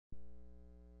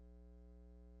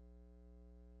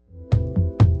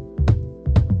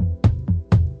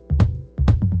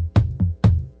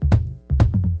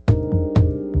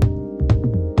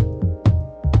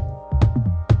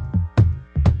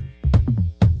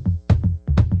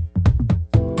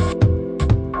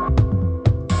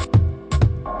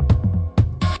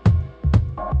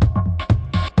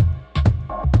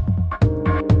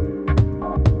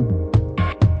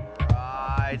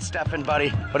Steffan, buddy.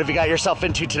 What have you got yourself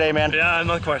into today, man? Yeah, I'm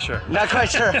not quite sure. Not quite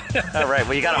sure. All right,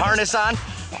 well, you got a harness on?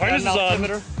 Harness is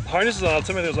on. Harness is on,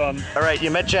 altimeter's on. All right,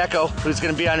 you met Jacko, who's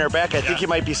gonna be on your back. I think you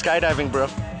might be skydiving, bro.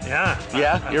 Yeah.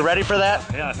 Yeah? You ready for that?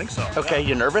 Yeah, I think so. Okay,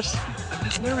 you nervous? I'm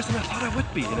just nervous than I thought I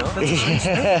would be, you know?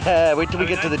 That's Wait till we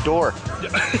get to the door.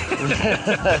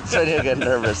 That's when you'll get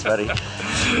nervous, buddy.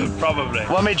 Probably.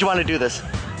 What made you want to do this?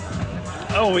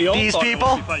 Oh, we all These thought people?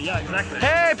 it would be fun. Yeah, exactly.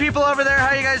 Hey, people over there,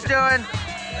 how you guys doing?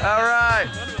 All right.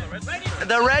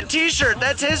 The red t-shirt,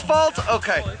 that's his fault?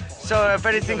 Okay. So if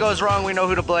anything goes wrong, we know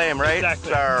who to blame, right?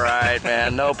 Exactly. All right,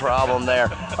 man, no problem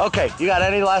there. Okay, you got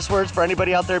any last words for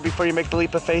anybody out there before you make the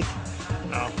leap of faith?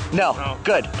 No. No. No.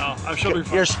 Good. No, I'm sure we'll be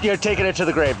fine. You're taking it to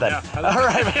the grave then. Yeah, all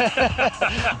right,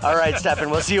 man. All right,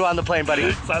 Steffan, we'll see you on the plane,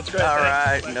 buddy. Sounds great. All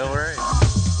Thanks. right, no worries.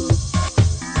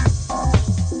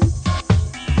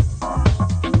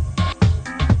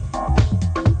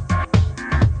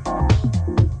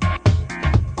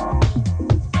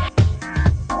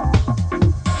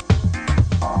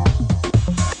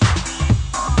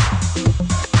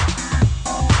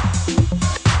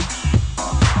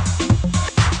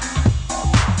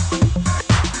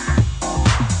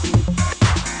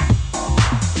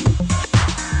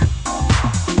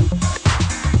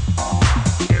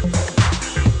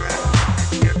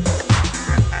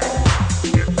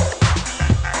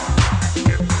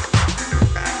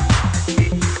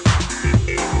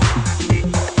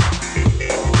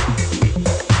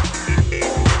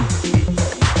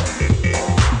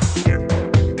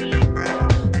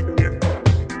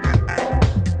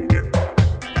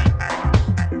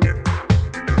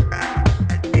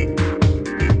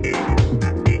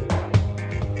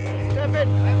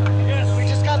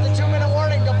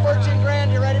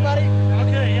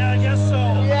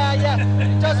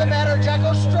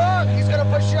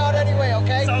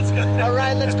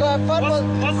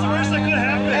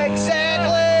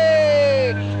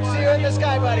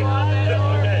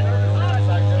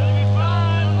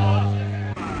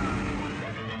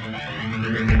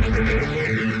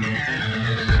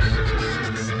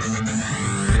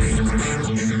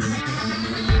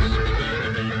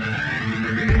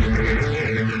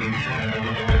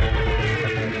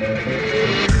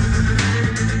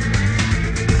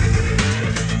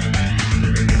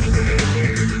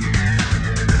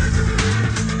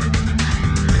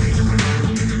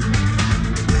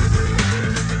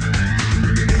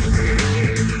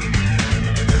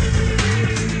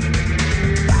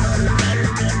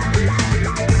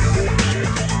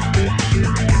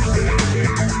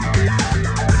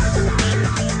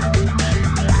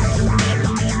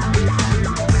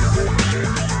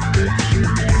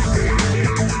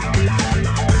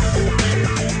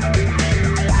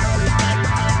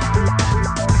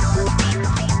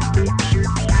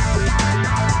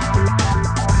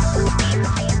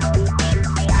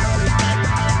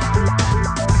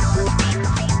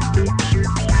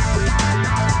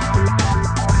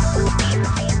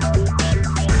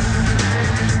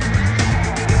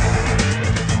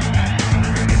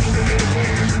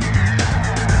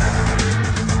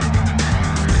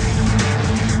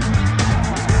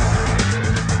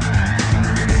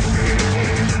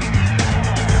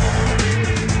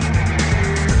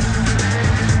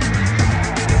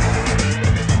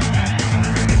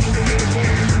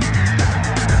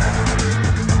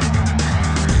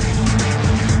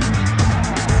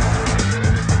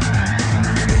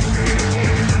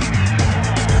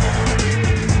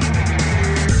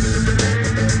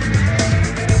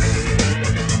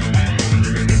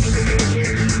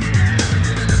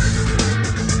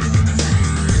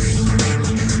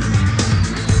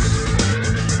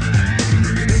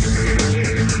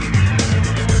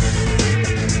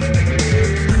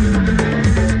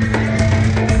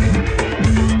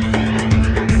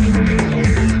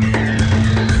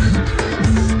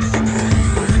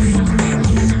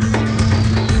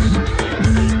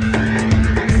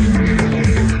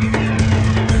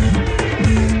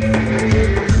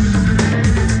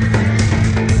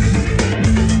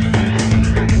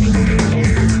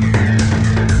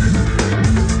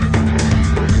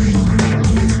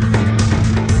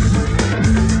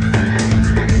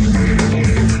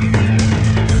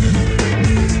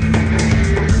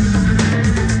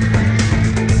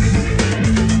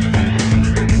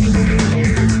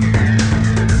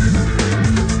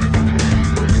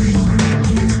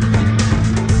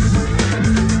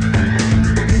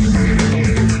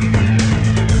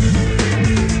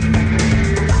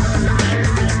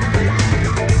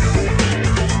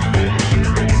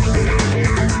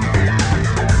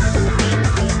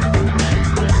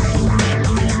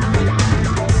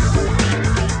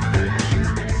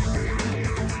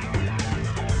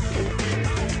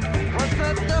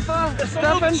 It's a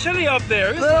little bit Steffan? chilly up there.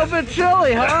 A little bit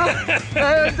chilly, huh?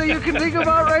 That you can think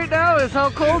about right now is how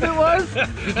cold it was?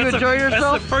 Did you enjoy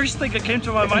yourself? That's the first thing that came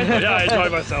to my mind. But yeah, I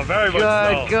enjoyed myself very much.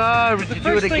 Good, good. Would you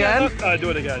do it again? I'd do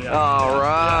it again, yeah. All Yeah,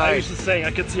 I right. used to say,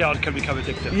 I could see how it can become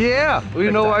addictive. Yeah, we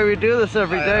know why we do this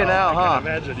every day now, huh? I can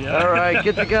imagine, yeah. All right,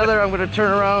 get together. I'm going to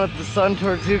turn around with the sun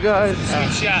towards you guys.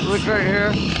 Sweet shots. Look right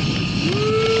here.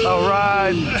 All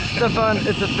right, Steffan,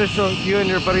 it's official. You and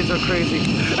your buddies are crazy.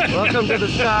 Welcome to the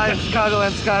Sky,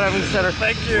 Chicagoland Skydiving Center.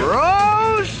 Thank you.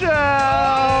 Rose!